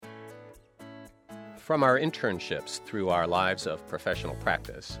From our internships through our lives of professional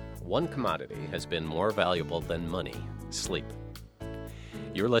practice, one commodity has been more valuable than money: sleep.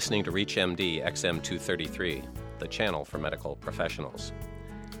 You're listening to ReachMD XM233, the channel for medical professionals.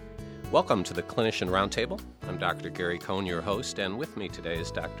 Welcome to the Clinician Roundtable. I'm Dr. Gary Cohn, your host, and with me today is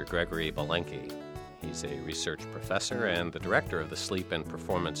Dr. Gregory Belenky. He's a research professor and the director of the Sleep and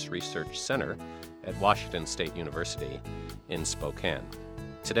Performance Research Center at Washington State University in Spokane.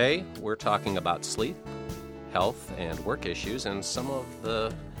 Today, we're talking about sleep, health, and work issues, and some of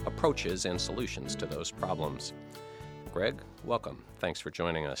the approaches and solutions to those problems. Greg, welcome. Thanks for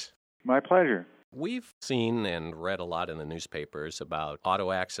joining us. My pleasure. We've seen and read a lot in the newspapers about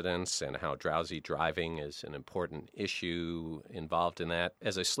auto accidents and how drowsy driving is an important issue involved in that.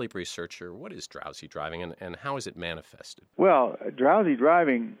 As a sleep researcher, what is drowsy driving and how is it manifested? Well, drowsy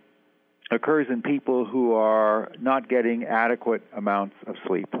driving occurs in people who are not getting adequate amounts of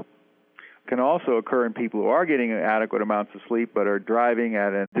sleep. It can also occur in people who are getting adequate amounts of sleep but are driving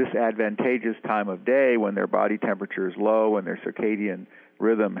at a disadvantageous time of day when their body temperature is low and their circadian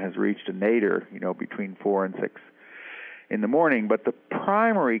rhythm has reached a nadir, between 4 and 6 in the morning. But the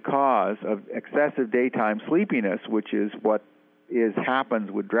primary cause of excessive daytime sleepiness, which is what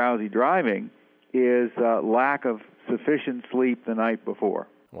happens with drowsy driving, is lack of sufficient sleep the night before.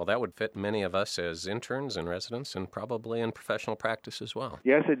 Well, that would fit many of us as interns and residents and probably in professional practice as well.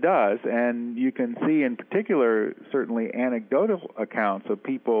 Yes, it does. And you can see in particular, certainly anecdotal accounts of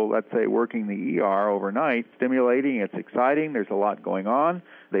people, let's say, working the ER overnight, stimulating, it's exciting, there's a lot going on.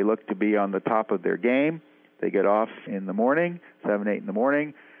 They look to be on the top of their game. They get off in the morning, 7, 8 in the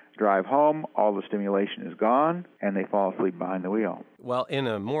morning, drive home, all the stimulation is gone, and they fall asleep behind the wheel. Well, in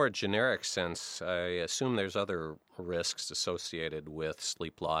a more generic sense, I assume there's other risks associated with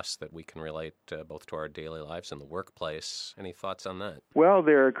sleep loss that we can relate both to our daily lives and the workplace. Any thoughts on that? Well,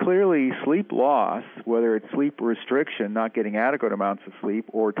 there are clearly sleep loss, whether it's sleep restriction, not getting adequate amounts of sleep,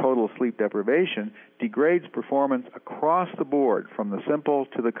 or total sleep deprivation, degrades performance across the board, from the simple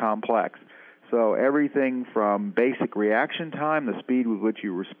to the complex. So everything from basic reaction time, the speed with which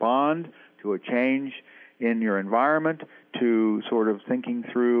you respond to a change in your environment, to sort of thinking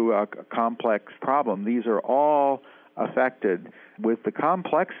through a complex problem. These are all affected, with the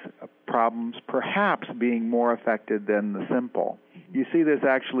complex problems perhaps being more affected than the simple. You see this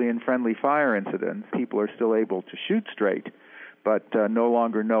actually in friendly fire incidents. People are still able to shoot straight, but no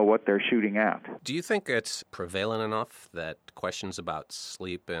longer know what they're shooting at. Do you think it's prevalent enough that questions about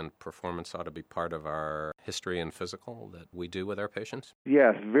sleep and performance ought to be part of our history and physical that we do with our patients?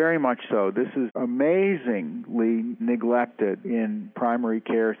 Yes, very much so. This is amazingly neglected in primary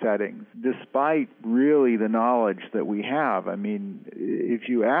care settings, despite really the knowledge that we have. I mean, if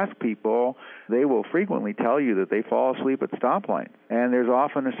you ask people, they will frequently tell you that they fall asleep at stoplights. And there's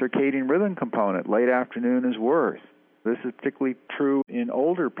often a circadian rhythm component. Late afternoon is worse. This is particularly true in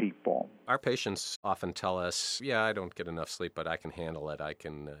older people. Our patients often tell us, I don't get enough sleep, but I can handle it. I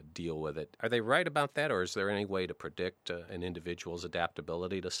can deal with it. Are they right about that, or is there any way to predict an individual's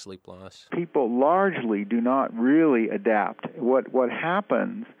adaptability to sleep loss? People largely do not really adapt. What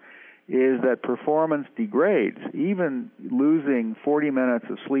happens is that performance degrades, even losing 40 minutes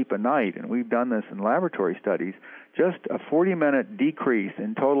of sleep a night, and we've done this in laboratory studies. Just a 40-minute decrease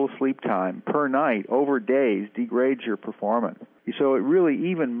in total sleep time per night over days degrades your performance. So it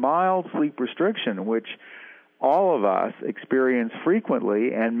really, even mild sleep restriction, which all of us experience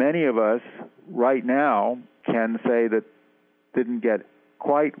frequently, and many of us right now can say that didn't get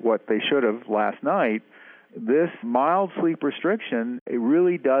quite what they should have last night, this mild sleep restriction, it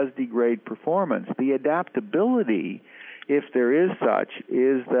really does degrade performance. The adaptability, if there is such,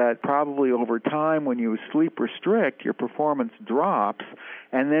 is that probably over time when you sleep restrict, your performance drops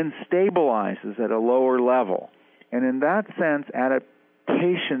and then stabilizes at a lower level. And in that sense,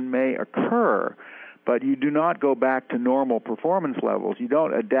 adaptation may occur, but you do not go back to normal performance levels. You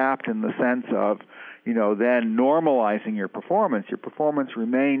don't adapt in the sense of, then normalizing your performance. Your performance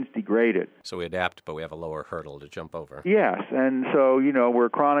remains degraded. So we adapt, but we have a lower hurdle to jump over. Yes, and so, we're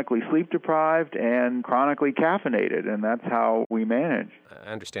chronically sleep deprived and chronically caffeinated, and that's how we manage.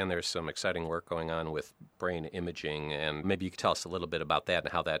 I understand there's some exciting work going on with brain imaging, and maybe you could tell us a little bit about that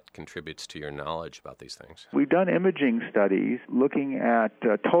and how that contributes to your knowledge about these things. We've done imaging studies looking at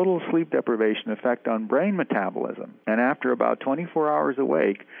total sleep deprivation effect on brain metabolism, and after about 24 hours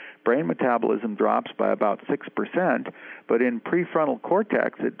awake, brain metabolism drops by about 6%, but in prefrontal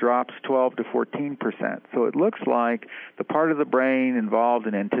cortex it drops 12 to 14%. So it looks like the part of the brain involved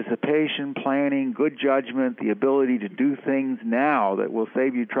in anticipation, planning, good judgment, the ability to do things now that will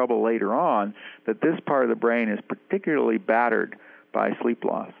save you trouble later on, that this part of the brain is particularly battered by sleep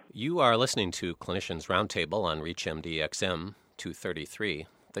loss. You are listening to Clinicians Roundtable on ReachMD XM 233,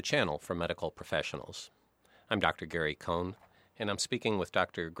 the channel for medical professionals. I'm Dr. Gary Cohn, and I'm speaking with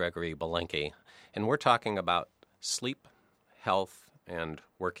Dr. Gregory Belenky, and we're talking about sleep, health, and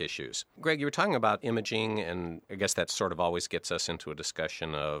work issues. Greg, you were talking about imaging, and I guess that sort of always gets us into a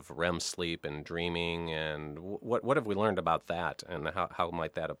discussion of REM sleep and dreaming, and what have we learned about that, and how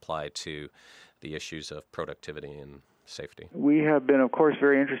might that apply to the issues of productivity and safety? We have been, of course,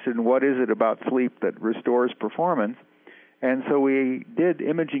 very interested in what is it about sleep that restores performance, and so we did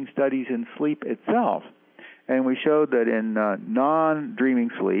imaging studies in sleep itself. And we showed that in non-dreaming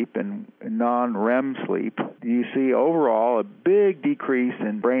sleep and non-REM sleep, you see overall a big decrease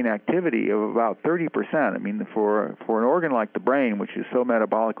in brain activity of about 30%. I mean, for an organ like the brain, which is so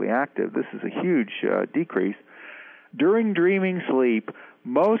metabolically active, this is a huge decrease. During dreaming sleep,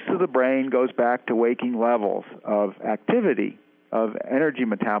 most of the brain goes back to waking levels of activity, of energy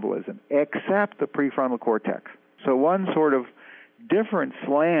metabolism, except the prefrontal cortex. So one sort of different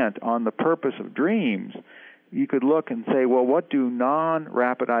slant on the purpose of dreams, you could look and say, well, what do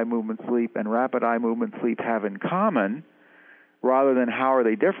non-rapid eye movement sleep and rapid eye movement sleep have in common, rather than how are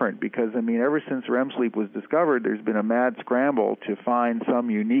they different? Because, I mean, ever since REM sleep was discovered, there's been a mad scramble to find some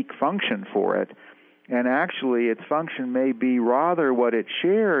unique function for it. And actually, its function may be rather what it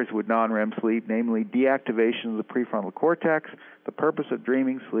shares with non-REM sleep, namely deactivation of the prefrontal cortex. The purpose of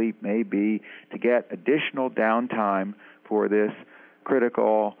dreaming sleep may be to get additional downtime for this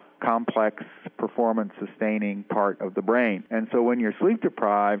critical, complex, performance-sustaining part of the brain. And so when you're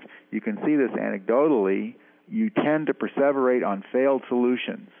sleep-deprived, you can see this anecdotally, you tend to perseverate on failed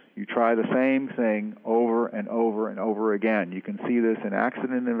solutions. You try the same thing over and over and over again. You can see this in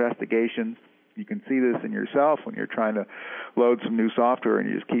accident investigations. You can see this in yourself when you're trying to load some new software and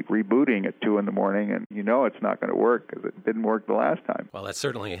you just keep rebooting at 2 in the morning and you know it's not going to work because it didn't work the last time. Well, that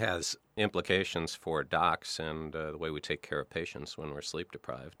certainly has implications for docs and the way we take care of patients when we're sleep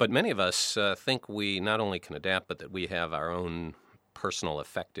deprived. But many of us think we not only can adapt, but that we have our own personal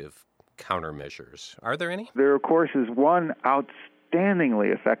effective countermeasures. Are there any? There, of course, is one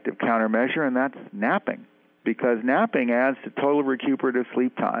outstandingly effective countermeasure, and that's napping. Because napping adds to total recuperative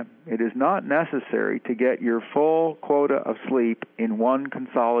sleep time. It is not necessary to get your full quota of sleep in one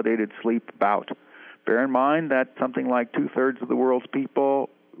consolidated sleep bout. Bear in mind that something like 2/3 of the world's people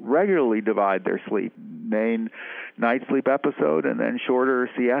regularly divide their sleep, main night sleep episode and then shorter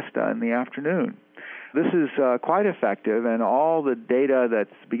siesta in the afternoon. This is quite effective, and all the data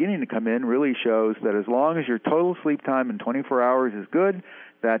that's beginning to come in really shows that as long as your total sleep time in 24 hours is good,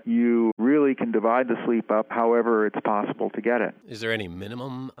 that you really can divide the sleep up however it's possible to get it. Is there any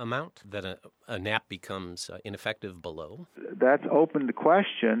minimum amount that a nap becomes ineffective below? That's open to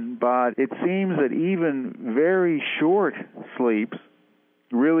question, but it seems that even very short sleeps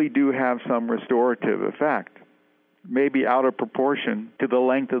really do have some restorative effect. Maybe out of proportion to the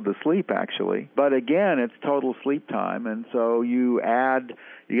length of the sleep, actually. But again, it's total sleep time, and so you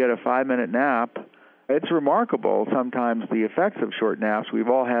get a 5-minute nap. It's remarkable sometimes the effects of short naps. We've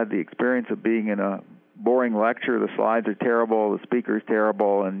all had the experience of being in a boring lecture. The slides are terrible, the speaker's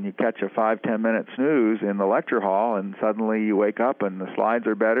terrible, and you catch a 5-10 minute snooze in the lecture hall, and suddenly you wake up and the slides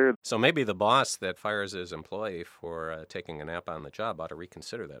are better. So maybe the boss that fires his employee for taking a nap on the job ought to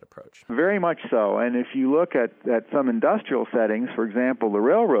reconsider that approach. Very much so. And if you look at some industrial settings, for example, the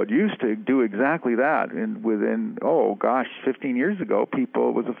railroad used to do exactly that. And within, 15 years ago, it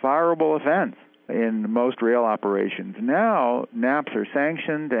was a fireable offense in most rail operations. Now, naps are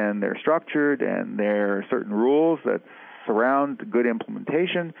sanctioned and they're structured and there are certain rules that surround good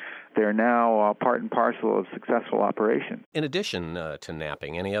implementation. They're now part and parcel of successful operation. In addition to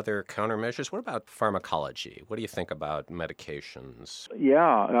napping, any other countermeasures? What about pharmacology? What do you think about medications?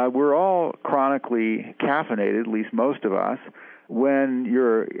 Yeah, we're all chronically caffeinated, at least most of us. When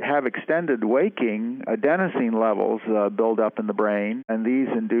you have extended waking, adenosine levels build up in the brain, and these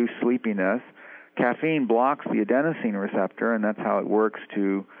induce sleepiness. Caffeine blocks the adenosine receptor, and that's how it works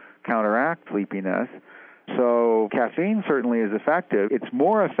to counteract sleepiness. So caffeine certainly is effective. It's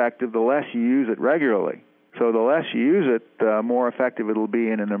more effective the less you use it regularly. So the less you use it, the more effective it'll be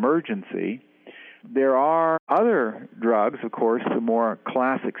in an emergency. There are other drugs, of course, the more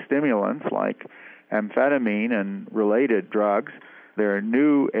classic stimulants like amphetamine and related drugs. There are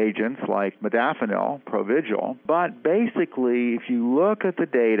new agents like modafinil, Provigil. But basically, if you look at the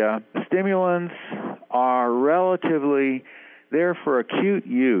data, stimulants are relatively there for acute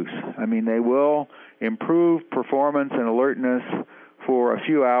use. I mean, they will improve performance and alertness for a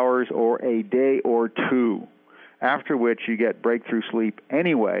few hours or a day or two, after which you get breakthrough sleep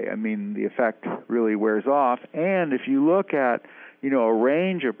anyway. I mean, the effect really wears off. And if you look at a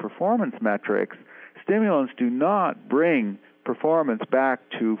range of performance metrics, stimulants do not bring performance back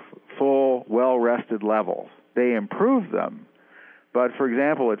to full, well-rested levels. They improve them. But, for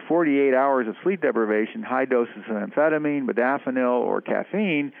example, at 48 hours of sleep deprivation, high doses of amphetamine, modafinil, or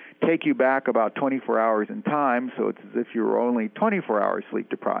caffeine take you back about 24 hours in time, so it's as if you were only 24 hours sleep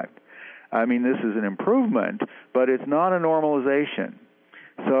deprived. I mean, this is an improvement, but it's not a normalization.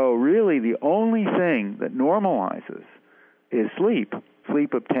 So really, the only thing that normalizes is sleep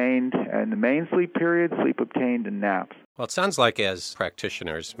obtained in the main sleep period, sleep obtained in naps. Well, it sounds like as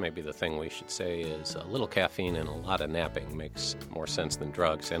practitioners, maybe the thing we should say is a little caffeine and a lot of napping makes more sense than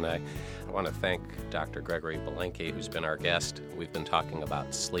drugs. And I want to thank Dr. Gregory Belenky, who's been our guest. We've been talking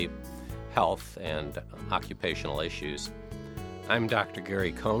about sleep, health, and occupational issues. I'm Dr.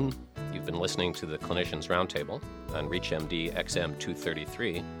 Gary Cohn. You've been listening to the Clinicians Roundtable on ReachMD XM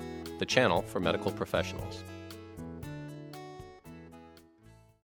 233, the channel for medical professionals.